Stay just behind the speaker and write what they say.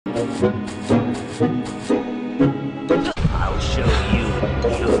I'll show you.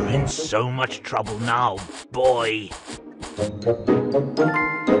 You're in so much trouble now, boy.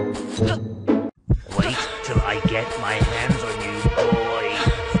 Wait till I get my hands on you, boy.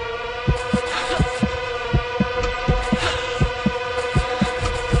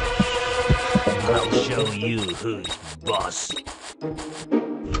 I'll show you who's boss.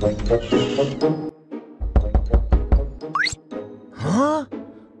 Huh?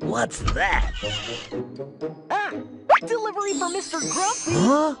 What's that? Ah! Delivery for Mr. Grumpy!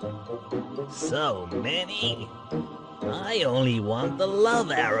 Huh? So many? I only want the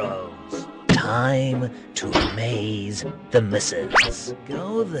love arrows. Time to amaze the missus.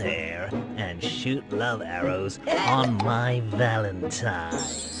 Go there and shoot love arrows on my Valentine.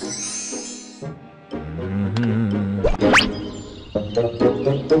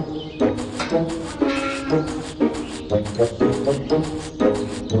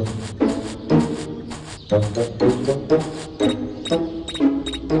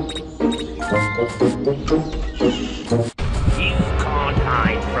 You can't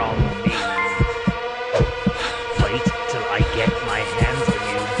hide from me. Wait till I get my hands on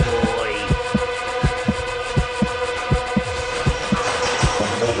you, boy.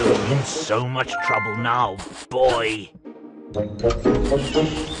 You're in so much trouble now, boy.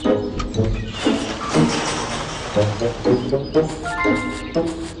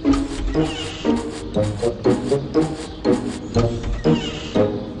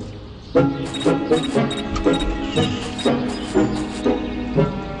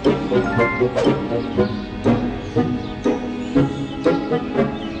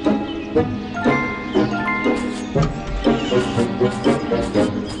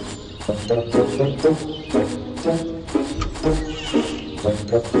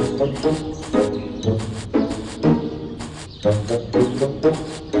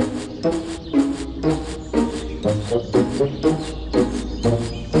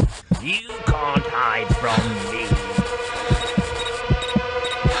 You can't hide from me.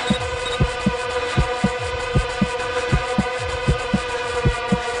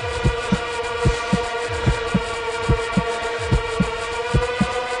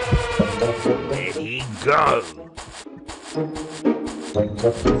 Ready, go.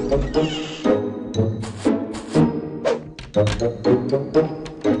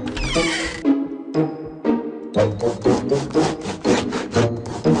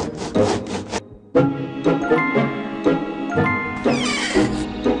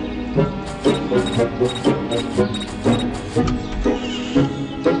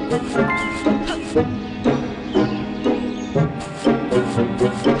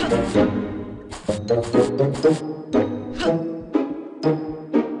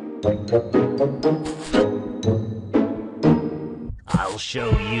 I'll show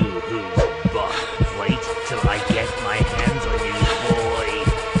you who's boss. Wait till I get my hands on you, boy.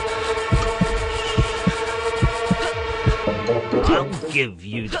 I'll give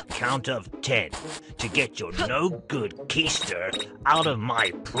you the count of 10 to get your no-good keister out of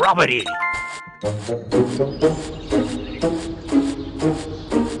my property.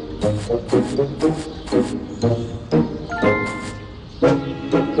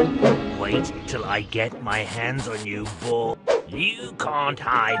 Wait till I get my hands on you, boy. You can't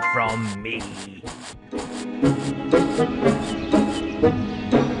hide from me.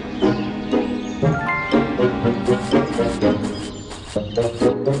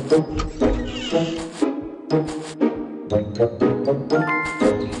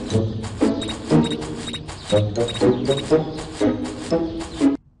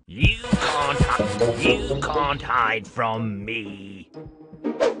 You can't hide from me.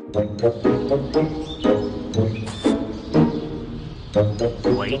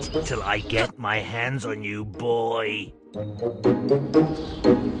 Wait till I get my hands on you, boy.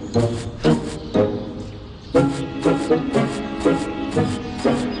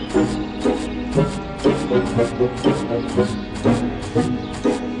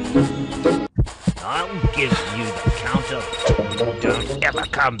 I'll give you the count of... Don't ever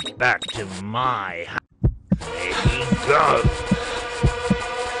come back to my house. Ready, go!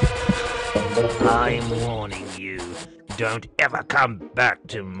 I'm warning you. Don't ever come back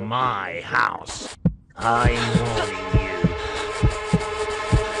to my house. I'm warning you.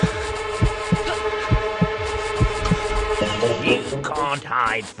 You can't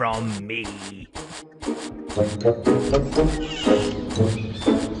hide from me.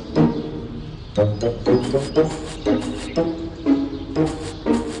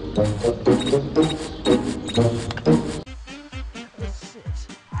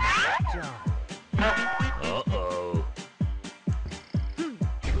 Uh-oh.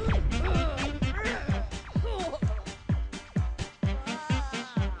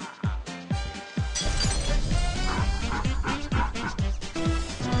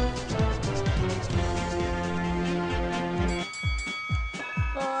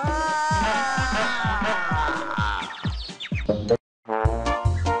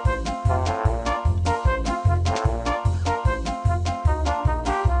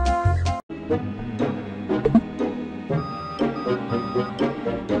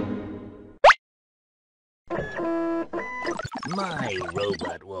 My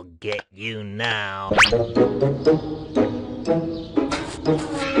robot will get you now.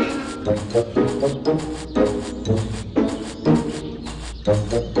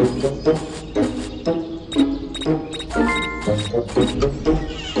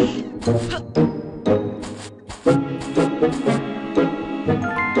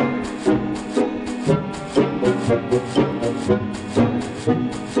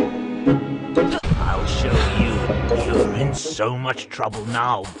 I'll show you. You're in so much trouble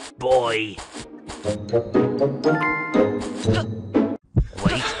now, boy.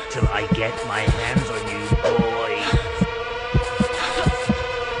 Wait till I get my hands on you, boy.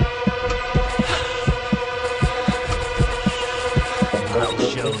 I'll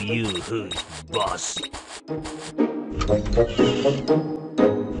show you who's boss.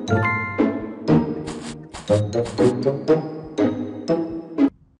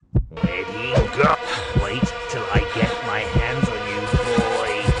 Where'd he go? Wait till I get my hands on you,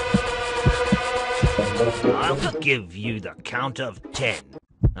 boy. I'll give you the count of 10.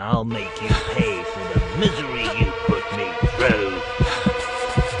 I'll make you pay for the misery you put me through.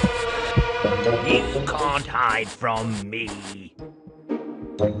 You can't hide from me.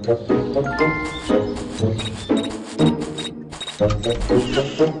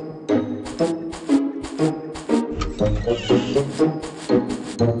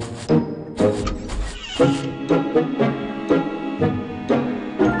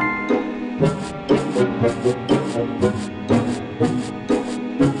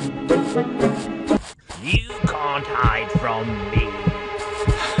 You can't hide from me.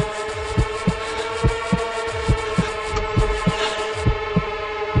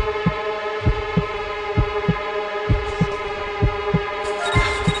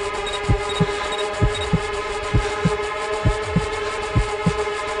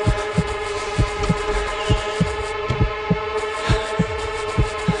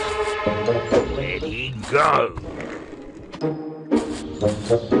 Where'd he go?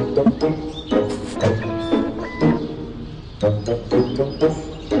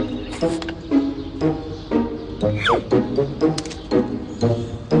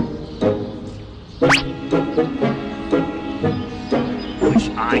 Wish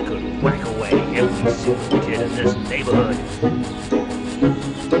I could whack away every single kid in this neighborhood.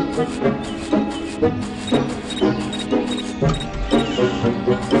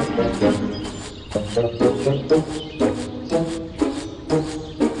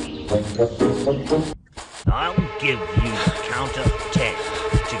 I'll give you the count of 10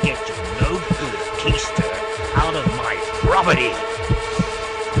 to get your no-good keister out of my property.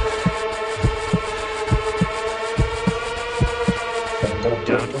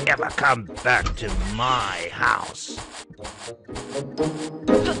 Don't ever come back to my house.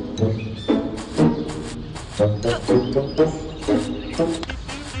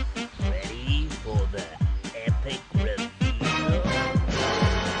 Ready for the epic reveal?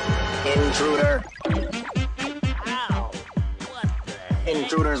 Intruder! Ow! What the heck?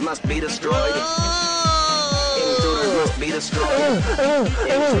 Intruders must be destroyed! Intruders must be destroyed!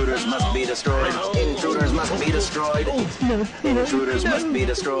 Intruders must be destroyed! Intruders must be destroyed! Intruders must be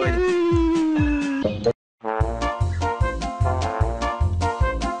destroyed!